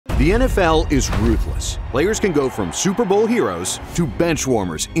The NFL is ruthless. Players can go from Super Bowl heroes to bench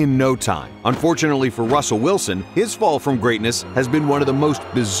warmers in no time. Unfortunately for Russell Wilson, his fall from greatness has been one of the most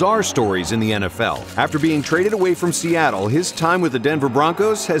bizarre stories in the NFL. After being traded away from Seattle, his time with the Denver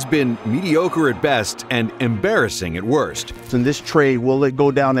Broncos has been mediocre at best and embarrassing at worst. And this trade will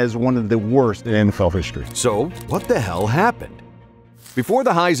go down as one of the worst in NFL history. So, what the hell happened? Before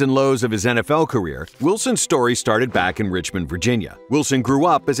the highs and lows of his NFL career, Wilson's story started back in Richmond, Virginia. Wilson grew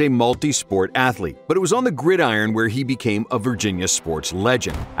up as a multi-sport athlete, but it was on the gridiron where he became a Virginia sports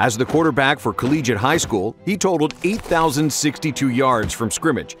legend. As the quarterback for collegiate high school, he totaled 8,062 yards from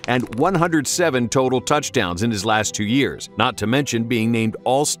scrimmage and 107 total touchdowns in his last 2 years, not to mention being named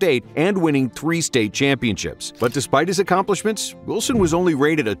All-State and winning 3 state championships. But despite his accomplishments, Wilson was only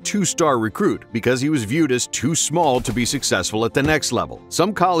rated a 2-star recruit because he was viewed as too small to be successful at the next level.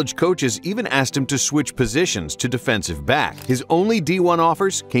 Some college coaches even asked him to switch positions to defensive back. His only D1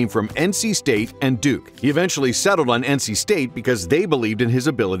 offers came from NC State and Duke. He eventually settled on NC State because they believed in his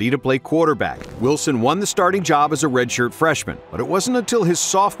ability to play quarterback. Wilson won the starting job as a redshirt freshman, but it wasn't until his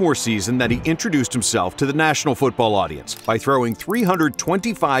sophomore season that he introduced himself to the national football audience by throwing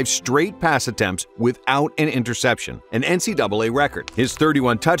 325 straight pass attempts without an interception, an NCAA record. His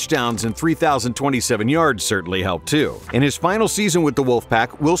 31 touchdowns and 3,027 yards certainly helped too. In his final season with the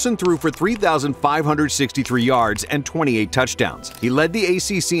Wolfpack, Wilson threw for 3,563 yards and 28 touchdowns. He led the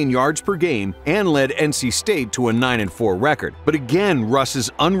ACC in yards per game and led NC State to a 9-4 record. But again, Russ's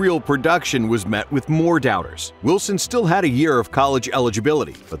unreal production was met with more doubters. Wilson still had a year of college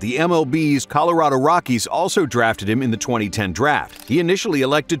eligibility, but the MLB's Colorado Rockies also drafted him in the 2010 draft. He initially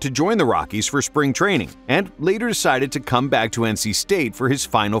elected to join the Rockies for spring training and later decided to come back to NC State for his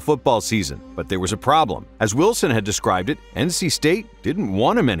final football season. But there was a problem. As Wilson had described it, NC State didn't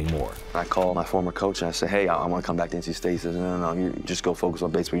want him anymore. I called my former coach and I said, hey, I want to come back to NC State. He says, no, you just go focus on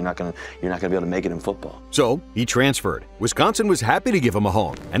baseball. You're not gonna be able to make it in football. So he transferred. Wisconsin was happy to give him a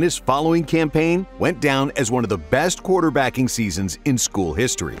home, and his following campaign went down as one of the best quarterbacking seasons in school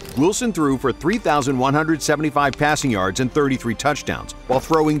history. Wilson threw for 3,175 passing yards and 33 touchdowns, while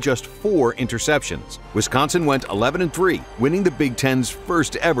throwing just 4 interceptions. Wisconsin went 11-3, winning the Big Ten's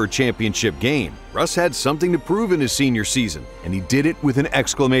first ever championship game. Russ had something to prove in his senior season, and he did it with an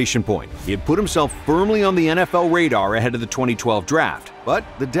exclamation point. He had put himself firmly on the NFL radar ahead of the 2012 draft, but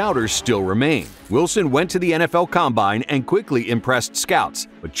the doubters still remain. Wilson went to the NFL Combine and quickly impressed scouts,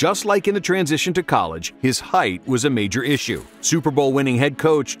 but just like in the transition to college, his height was a major issue. Super Bowl winning head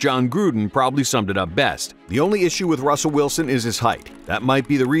coach John Gruden probably summed it up best. The only issue with Russell Wilson is his height. That might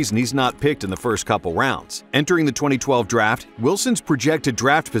be the reason he's not picked in the first couple rounds. Entering the 2012 draft, Wilson's projected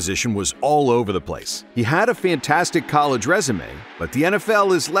draft position was all over the place. He had a fantastic college resume, but the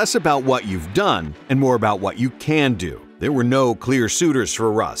NFL is less about what you've done and more about what you can do. There were no clear suitors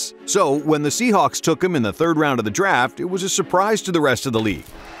for Russ. So when the Seahawks took him in the 3rd round of the draft, it was a surprise to the rest of the league.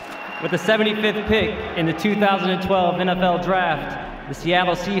 With the 75th pick in the 2012 NFL Draft, the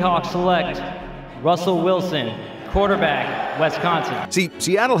Seattle Seahawks select Russell Wilson, quarterback, Wisconsin. See,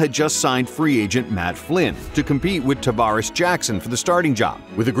 Seattle had just signed free agent Matt Flynn to compete with Tavares Jackson for the starting job.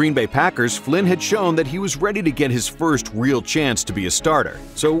 With the Green Bay Packers, Flynn had shown that he was ready to get his first real chance to be a starter.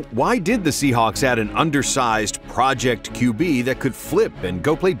 So why did the Seahawks add an undersized project QB that could flip and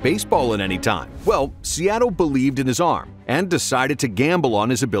go play baseball at any time? Well, Seattle believed in his arm and decided to gamble on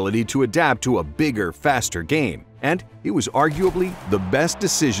his ability to adapt to a bigger, faster game. And it was arguably the best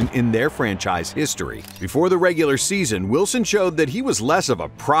decision in their franchise history. Before the regular season, Wilson showed that he was less of a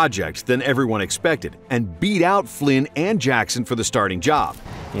project than everyone expected and beat out Flynn and Jackson for the starting job.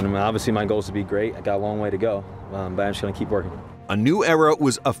 Obviously my goal is to be great. I got a long way to go, but I'm just going to keep working. A new era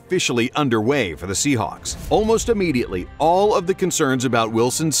was officially underway for the Seahawks. Almost immediately, all of the concerns about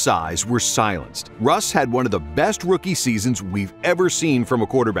Wilson's size were silenced. Russ had one of the best rookie seasons we've ever seen from a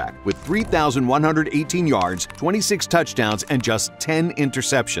quarterback, with 3,118 yards, 26 touchdowns, and just 10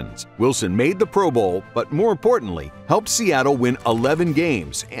 interceptions. Wilson made the Pro Bowl, but more importantly, helped Seattle win 11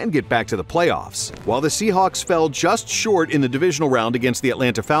 games and get back to the playoffs. While the Seahawks fell just short in the divisional round against the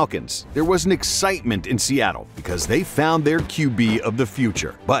Atlanta Falcons, there was an excitement in Seattle because they found their QB of the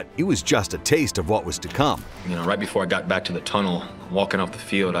future. But it was just a taste of what was to come. Right before I got back to the tunnel, walking off the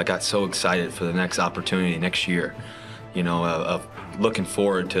field, I got so excited for the next opportunity next year, of looking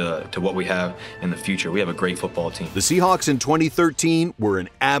forward to what we have in the future. We have a great football team. The Seahawks in 2013 were an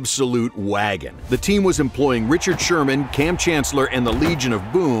absolute wagon. The team was employing Richard Sherman, Cam Chancellor, and the Legion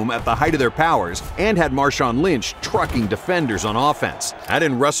of Boom at the height of their powers, and had Marshawn Lynch trucking defenders on offense. Add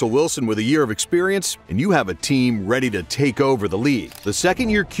in Russell Wilson with a year of experience, and you have a team ready to take over the league. The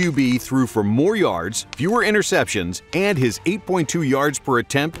second-year QB threw for more yards, fewer interceptions, and his 8.2 yards per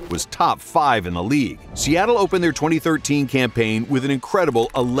attempt was top 5 in the league. Seattle opened their 2013 campaign with an incredible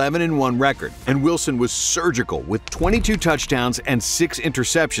 11-1 record, and Wilson was surgical with 22 touchdowns and 6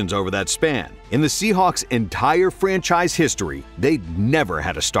 interceptions over that span. In the Seahawks' entire franchise history, they'd never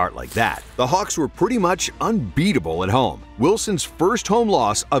had a start like that. The Hawks were pretty much unbeatable at home. Wilson's first home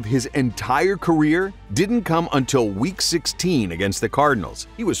loss of his entire career didn't come until Week 16 against the Cardinals.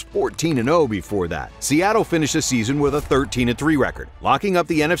 He was 14-0 before that. Seattle finished the season with a 13-3 record, locking up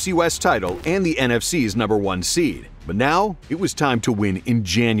the NFC West title and the NFC's #1 seed. But now, it was time to win in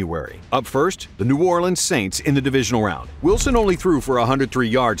January. Up first, the New Orleans Saints in the divisional round. Wilson only threw for 103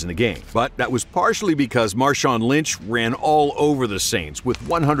 yards in the game, but that was partially because Marshawn Lynch ran all over the Saints with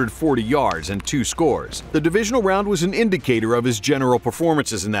 140 yards and 2 scores. The divisional round was an indicator of his general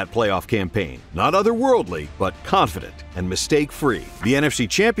performances in that playoff campaign. Not otherworldly, but confident and mistake-free. The NFC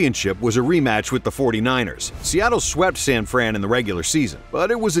Championship was a rematch with the 49ers. Seattle swept San Fran in the regular season, but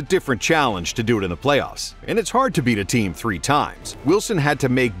it was a different challenge to do it in the playoffs. And it's hard to beat a team 3 times. Wilson had to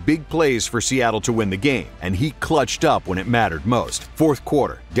make big plays for Seattle to win the game, and he clutched up when it mattered most. Fourth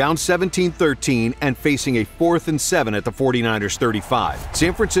quarter, down 17-13 and facing a 4th and 7 at the 49ers' 35.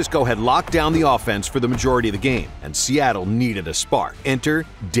 San Francisco had locked down the offense for the majority of the game, and Seattle needed a spark. Enter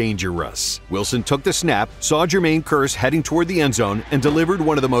Dangerous. Wilson took the snap, saw Jermaine Kearse heading toward the end zone, and delivered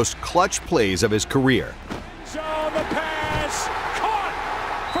one of the most clutch plays of his career. So the pass caught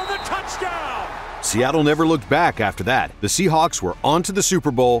for the touchdown. Seattle never looked back after that. The Seahawks were on to the Super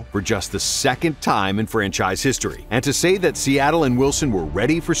Bowl for just the 2nd time in franchise history. And to say that Seattle and Wilson were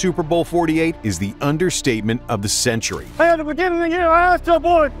ready for Super Bowl 48 is the understatement of the century. Hey, at the beginning of the year, I asked your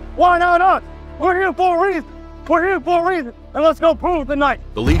boys, why not us? We're here for a reason. We're here for a reason, and let's go prove tonight.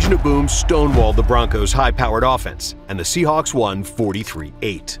 The Legion of Boom stonewalled the Broncos' high-powered offense, and the Seahawks won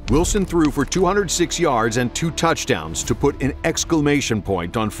 43-8. Wilson threw for 206 yards and 2 touchdowns to put an exclamation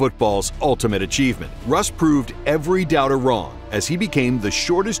point on football's ultimate achievement. Russ proved every doubter wrong, as he became the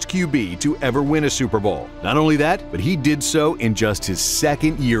shortest QB to ever win a Super Bowl. Not only that, but he did so in just his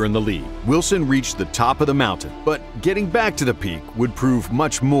 2nd year in the league. Wilson reached the top of the mountain, but getting back to the peak would prove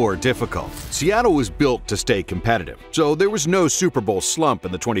much more difficult. Seattle was built to stay competitive, so there was no Super Bowl slump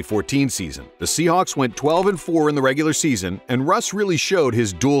in the 2014 season. The Seahawks went 12-4 in the regular season, and Russ really showed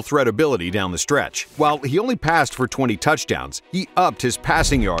his dual-threat ability down the stretch. While he only passed for 20 touchdowns, he upped his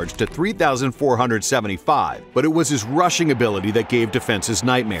passing yards to 3,475, but it was his rushing ability that gave defenses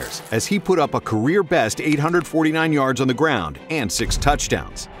nightmares, as he put up a career-best 849 yards on the ground and 6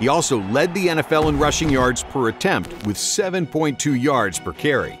 touchdowns. He also led the NFL in rushing yards per attempt with 7.2 yards per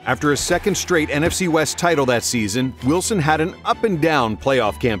carry. After a 2nd straight NFC West title that season, Wilson had an up-and-down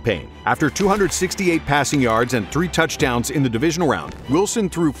playoff campaign. After 268 passing yards and 3 touchdowns in the divisional round, Wilson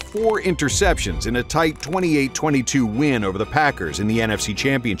threw 4 interceptions in a tight 28-22 win over the Packers in the NFC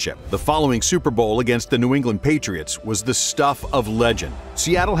Championship. The following Super Bowl against the New England Patriots was the stuff of legend.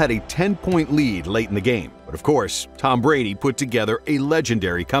 Seattle had a 10-point lead late in the game. But of course, Tom Brady put together a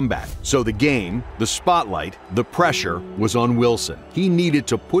legendary comeback. So the game, the spotlight, the pressure was on Wilson. He needed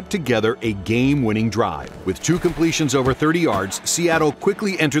to put together a game-winning drive. With 2 completions over 30 yards, Seattle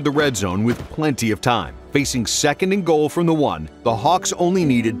quickly entered the red zone with plenty of time. Facing 2nd and goal from the 1, the Hawks only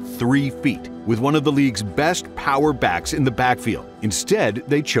needed 3 feet, with one of the league's best power backs in the backfield. Instead,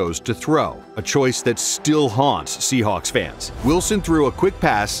 they chose to throw, a choice that still haunts Seahawks fans. Wilson threw a quick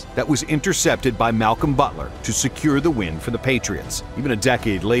pass that was intercepted by Malcolm Butler to secure the win for the Patriots. Even a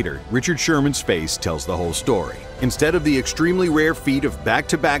decade later, Richard Sherman's face tells the whole story. Instead of the extremely rare feat of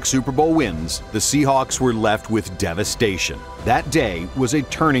back-to-back Super Bowl wins, the Seahawks were left with devastation. That day was a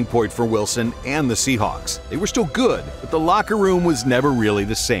turning point for Wilson and the Seahawks. They were still good, but the locker room was never really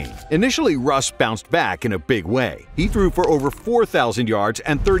the same. Initially, Russ bounced back in a big way. He threw for over 4,000 yards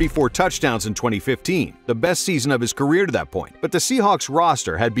and 34 touchdowns in 2015, the best season of his career to that point. But the Seahawks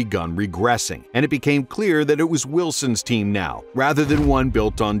roster had begun regressing, and it became clear that it was Wilson's team now, rather than one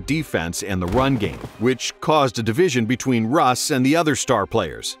built on defense and the run game, which caused a division between Russ and the other star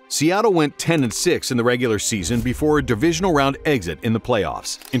players. Seattle went 10-6 in the regular season before a divisional round exit in the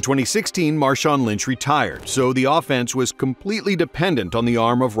playoffs. In 2016, Marshawn Lynch retired, so the offense was completely dependent on the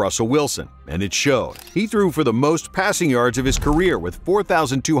arm of Russell Wilson. and it showed. He threw for the most passing yards of his career with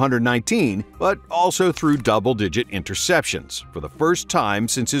 4,219, but also threw double-digit interceptions for the first time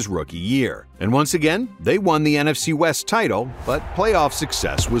since his rookie year. And once again, they won the NFC West title, but playoff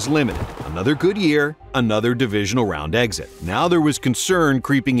success was limited. Another good year, another divisional round exit. Now there was concern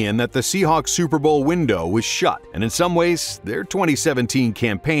creeping in that the Seahawks Super Bowl window was shut, and in some ways, their 2017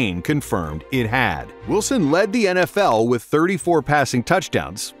 campaign confirmed it had. Wilson led the NFL with 34 passing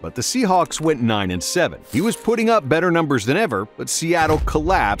touchdowns, but the Seahawks went 9-7. He was putting up better numbers than ever, but Seattle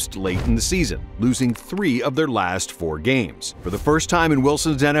collapsed late in the season, losing 3 of their last 4 games. For the first time in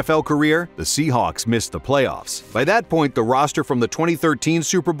Wilson's NFL career, the Seahawks missed the playoffs. By that point, the roster from the 2013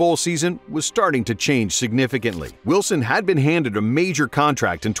 Super Bowl season was starting to change significantly. Wilson had been handed a major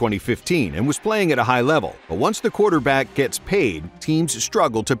contract in 2015 and was playing at a high level, but once the quarterback gets paid, teams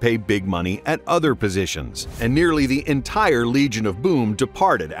struggle to pay big money at other positions. And nearly the entire Legion of Boom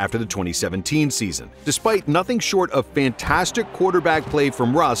departed after the 2017 season. Despite nothing short of fantastic quarterback play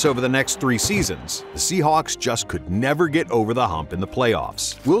from Russ over the next 3 seasons, the Seahawks just could never get over the hump in the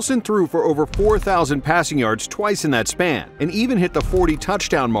playoffs. Wilson threw for over 4,000 passing yards twice in that span, and even hit the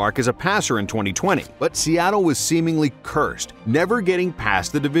 40-touchdown mark as a passer in 2020. But Seattle was seemingly cursed, never getting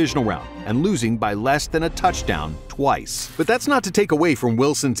past the divisional round and losing by less than a touchdown twice. But that's not to take away from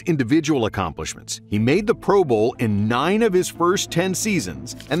Wilson's individual accomplishments. He made the Pro Bowl in 9 of his first 10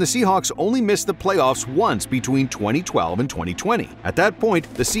 seasons, and the Seahawks only missed the playoffs once between 2012 and 2020. At that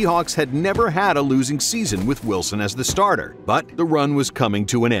point, the Seahawks had never had a losing season with Wilson as the starter. But the run was coming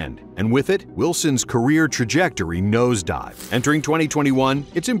to an end, and with it, Wilson's career trajectory nosedived. Entering 2021,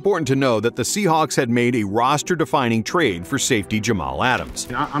 it's important to know that the Seahawks had made a roster-defining trade for safety Jamal Adams.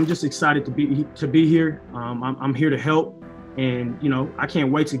 I'm just excited to be here. I'm here to help, and I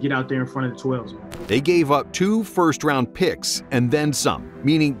can't wait to get out there in front of the 12s. They gave up 2 first-round picks and then some,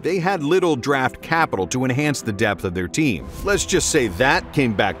 meaning they had little draft capital to enhance the depth of their team. Let's just say that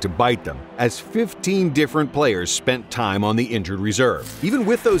came back to bite them, as 15 different players spent time on the injured reserve. Even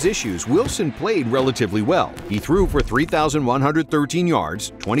with those issues, Wilson played relatively well. He threw for 3,113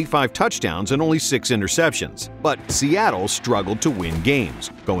 yards, 25 touchdowns, and only 6 interceptions. But Seattle struggled to win games,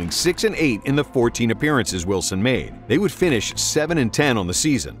 going 6-8 in the 14 appearances Wilson made. They would finish 7-10 on the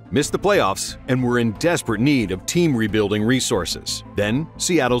season, missed the playoffs, and were in desperate need of team rebuilding resources. Then,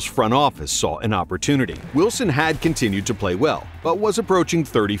 Seattle's front office saw an opportunity. Wilson had continued to play well, but was approaching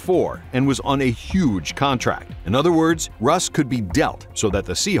 34 and was on a huge contract. In other words, Russ could be dealt so that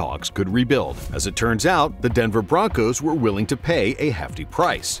the Seahawks could rebuild. As it turns out, the Denver Broncos were willing to pay a hefty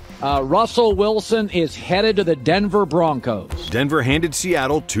price. Russell Wilson is headed to the Denver Broncos. Denver handed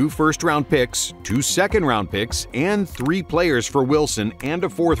Seattle 2 first-round picks, 2 second-round picks, and 3 players for Wilson and a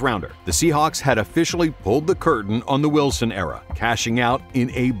 4th-rounder. The Seahawks had officially pulled the curtain on the Wilson era, cashing out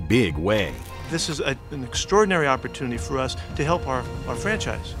in a big way. This is an extraordinary opportunity for us to help our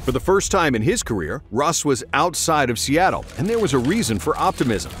franchise. For the first time in his career, Russ was outside of Seattle, and there was a reason for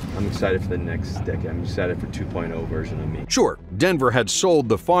optimism. I'm excited for the next decade. I'm excited for 2.0 version of me. Sure, Denver had sold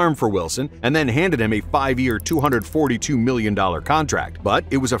the farm for Wilson and then handed him a 5-year, $242 million contract. But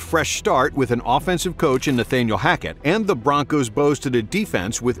it was a fresh start with an offensive coach in Nathaniel Hackett, and the Broncos boasted a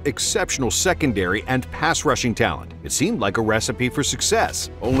defense with exceptional secondary and pass rushing talent. It seemed like a recipe for success.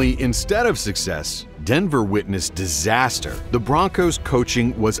 Only instead of success, Denver witnessed disaster. The Broncos'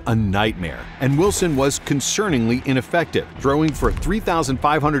 coaching was a nightmare, and Wilson was concerningly ineffective, throwing for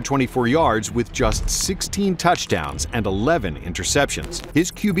 3,524 yards with just 16 touchdowns and 11 interceptions.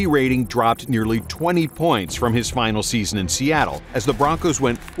 His QB rating dropped nearly 20 points from his final season in Seattle, as the Broncos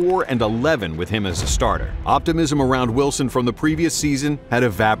went 4-11 with him as a starter. Optimism around Wilson from the previous season had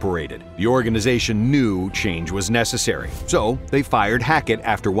evaporated. The organization knew change was necessary, so they fired Hackett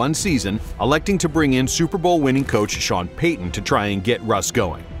after 1 season, electing to bring in Super Bowl winning coach Sean Payton to try and get Russ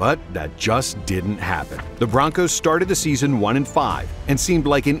going. But that just didn't happen. The Broncos started the season 1-5 and seemed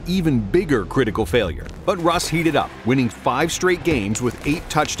like an even bigger critical failure. But Russ heated up, winning 5 straight games with 8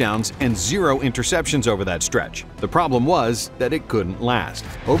 touchdowns and 0 interceptions over that stretch. The problem was that it couldn't last.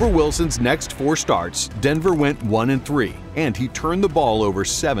 Over Wilson's next 4 starts, Denver went 1-3, and he turned the ball over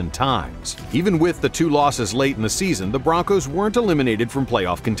 7 times. Even with the 2 losses late in the season, the Broncos weren't eliminated from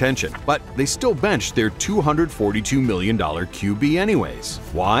playoff contention, but they still benched their $242 million QB anyways.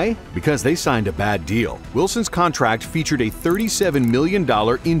 Why? Because they signed a bad deal. Wilson's contract featured a $37 million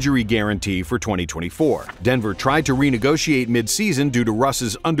injury guarantee for 2024. Denver tried to renegotiate mid-season due to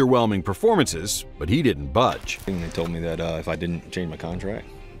Russ's underwhelming performances, but he didn't budge. They told me that if I didn't change my contract,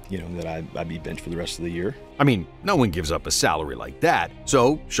 that I'd be benched for the rest of the year. I mean, no one gives up a salary like that.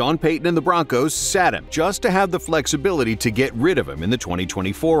 So Sean Payton and the Broncos sat him just to have the flexibility to get rid of him in the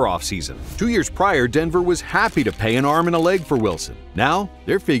 2024 offseason. 2 years prior, Denver was happy to pay an arm and a leg for Wilson. Now,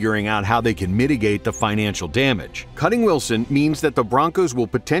 they're figuring out how they can mitigate the financial damage. Cutting Wilson means that the Broncos will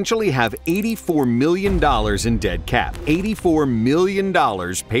potentially have $84 million in dead cap. $84 million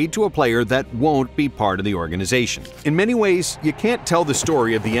paid to a player that won't be part of the organization. In many ways, you can't tell the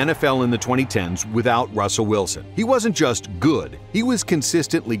story of the NFL in the 2010s without Russell Wilson. He wasn't just good, he was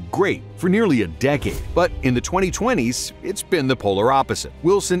consistently great for nearly a decade. But in the 2020s, it's been the polar opposite.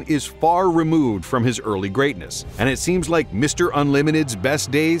 Wilson is far removed from his early greatness, and it seems like Mr. Unlimited's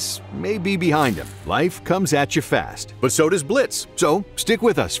best days may be behind him. Life comes at you fast, but so does Blitz. So stick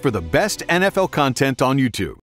with us for the best NFL content on YouTube.